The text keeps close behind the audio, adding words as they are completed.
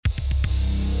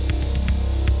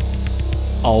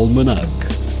Almanac.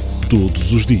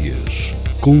 Todos os dias,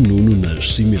 com Nuno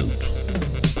Nascimento.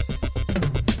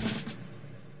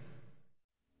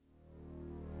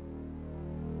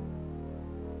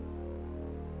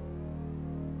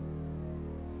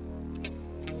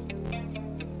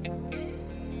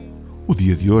 O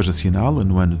dia de hoje assinala,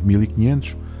 no ano de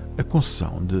 1500, a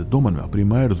concessão de Dom Manuel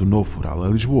I do novo foral a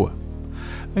Lisboa.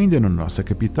 Ainda na nossa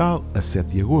capital, a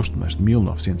 7 de agosto de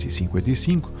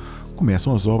 1955,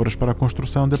 começam as obras para a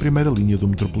construção da primeira linha do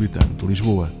metropolitano de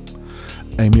Lisboa.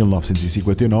 Em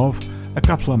 1959, a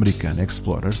cápsula americana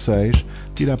Explorer 6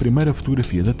 tira a primeira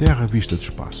fotografia da Terra vista do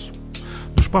espaço.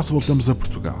 Do espaço voltamos a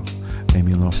Portugal. Em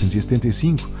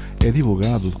 1975 é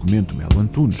divulgado o documento Melo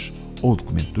Antunes, ou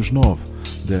documento dos 9,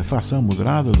 da facção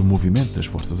moderada do movimento das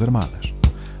Forças Armadas.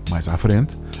 Mais à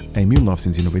frente, em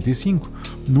 1995,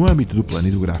 no âmbito do Plano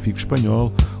Hidrográfico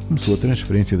Espanhol, começou a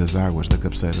transferência das águas da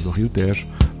cabeceira do Rio Tejo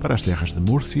para as terras de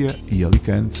Múrcia e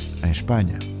Alicante, em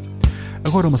Espanha.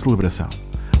 Agora uma celebração.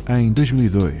 Em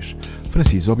 2002,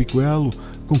 Francisco Obicoelo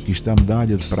conquista a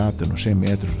medalha de prata nos 100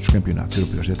 metros dos Campeonatos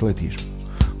Europeus de Atletismo.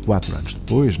 4 anos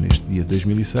depois, neste dia de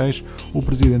 2006, o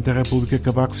Presidente da República,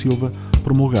 Cavaco Silva,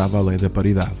 promulgava a Lei da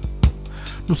Paridade.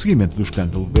 No seguimento do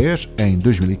escândalo BES, em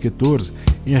 2014,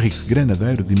 Henrique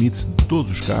Granadeiro demite-se de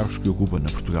todos os cargos que ocupa na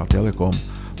Portugal Telecom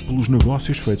pelos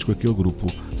negócios feitos com aquele grupo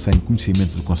sem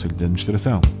conhecimento do Conselho de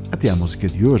Administração. Até à música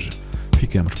de hoje,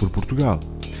 ficamos por Portugal.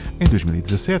 Em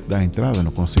 2017, dá entrada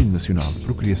no Conselho Nacional de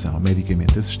Procriação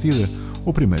Medicamente Assistida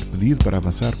o primeiro pedido para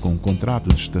avançar com um contrato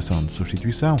de gestação de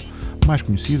substituição, mais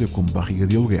conhecida como barriga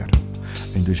de aluguer.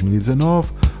 Em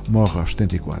 2019, morre aos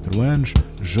 74 anos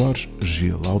Jorge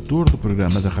Gil, autor do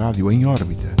programa da rádio Em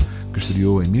Órbita, que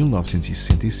estreou em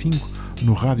 1965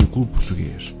 no Rádio Clube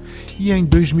Português. E em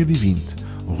 2020,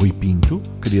 Rui Pinto,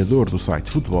 criador do site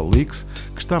Futebol Leaks,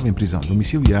 que estava em prisão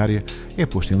domiciliária, é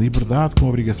posto em liberdade com a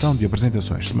obrigação de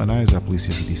apresentações semanais à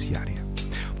Polícia Judiciária.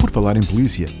 Por falar em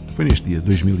polícia, foi neste dia de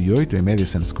 2008, em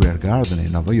Madison Square Garden, em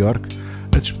Nova York,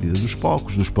 a despedida dos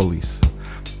palcos dos Police,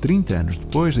 30 anos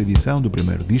depois da edição do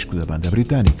primeiro disco da banda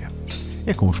britânica.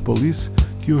 É com os Police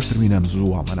que hoje terminamos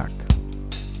o Almanac.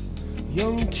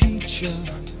 Young teacher,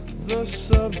 the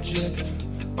subject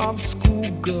of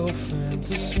schoolgirl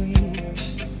fantasy.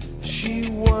 She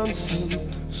wants him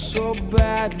so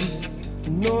badly,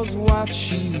 knows what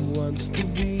she wants to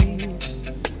be.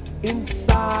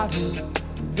 Inside her,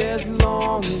 there's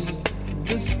longing.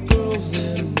 This girl's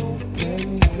an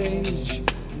open page,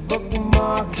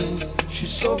 bookmarking. She's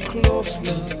so close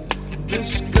now.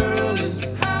 This girl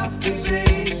is half his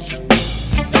age.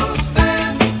 Don't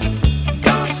stand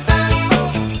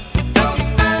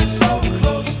so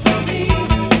close to me.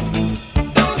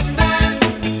 Don't stand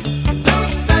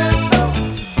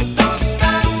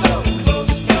so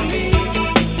close to me.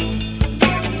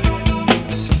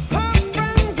 Her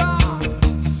friends are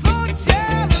so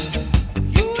jealous.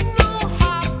 You know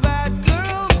how bad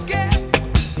girls get.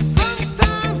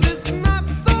 Sometimes it's not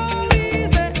so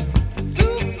easy to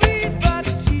be the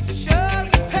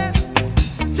teacher's pet.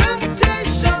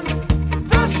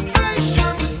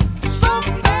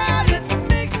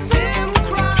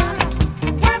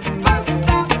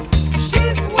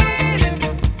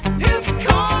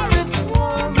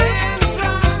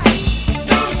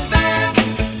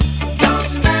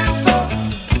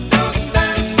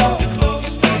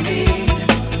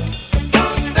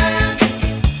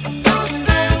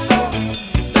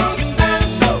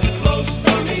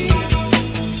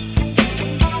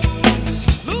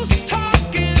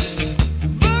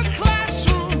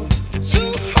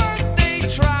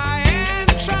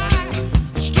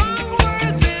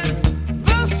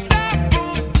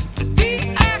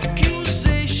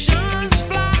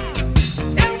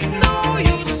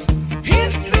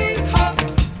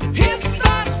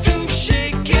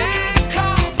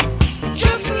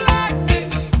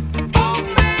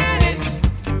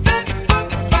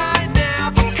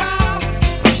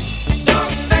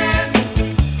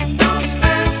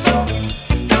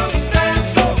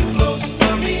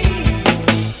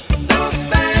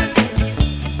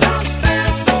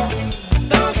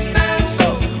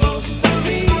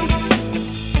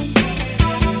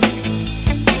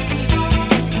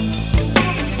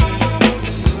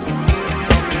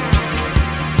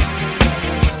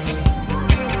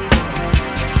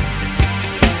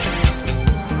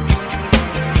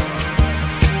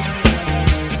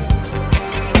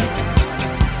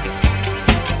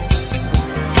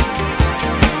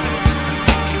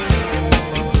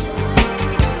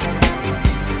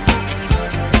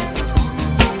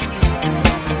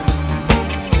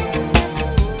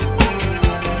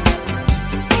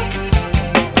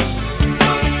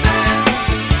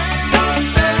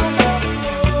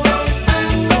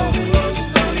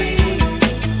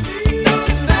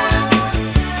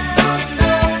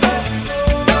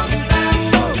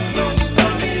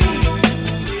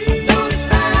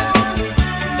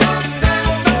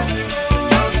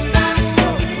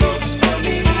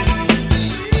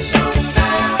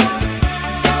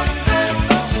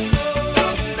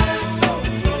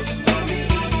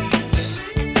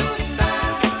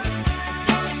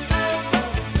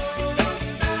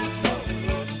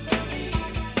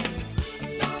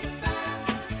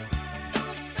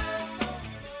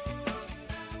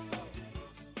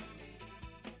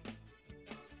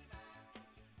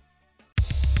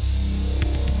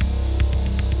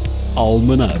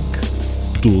 Almanac.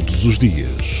 Todos os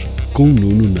dias, com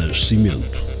Nuno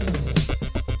Nascimento.